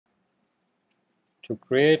To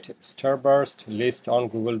create Starburst list on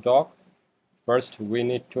Google Doc, first we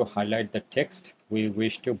need to highlight the text we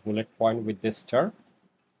wish to bullet point with the star.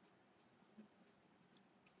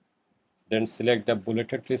 Then select the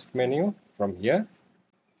bulleted list menu from here.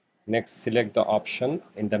 Next, select the option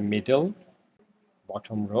in the middle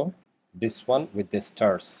bottom row, this one with the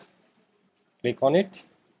stars. Click on it.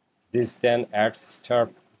 This then adds star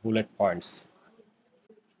bullet points.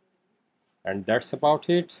 And that's about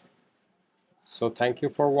it. So thank you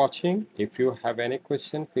for watching. If you have any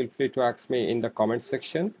question, feel free to ask me in the comment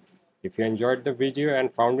section. If you enjoyed the video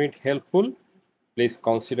and found it helpful, please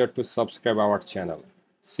consider to subscribe our channel.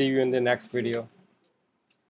 See you in the next video.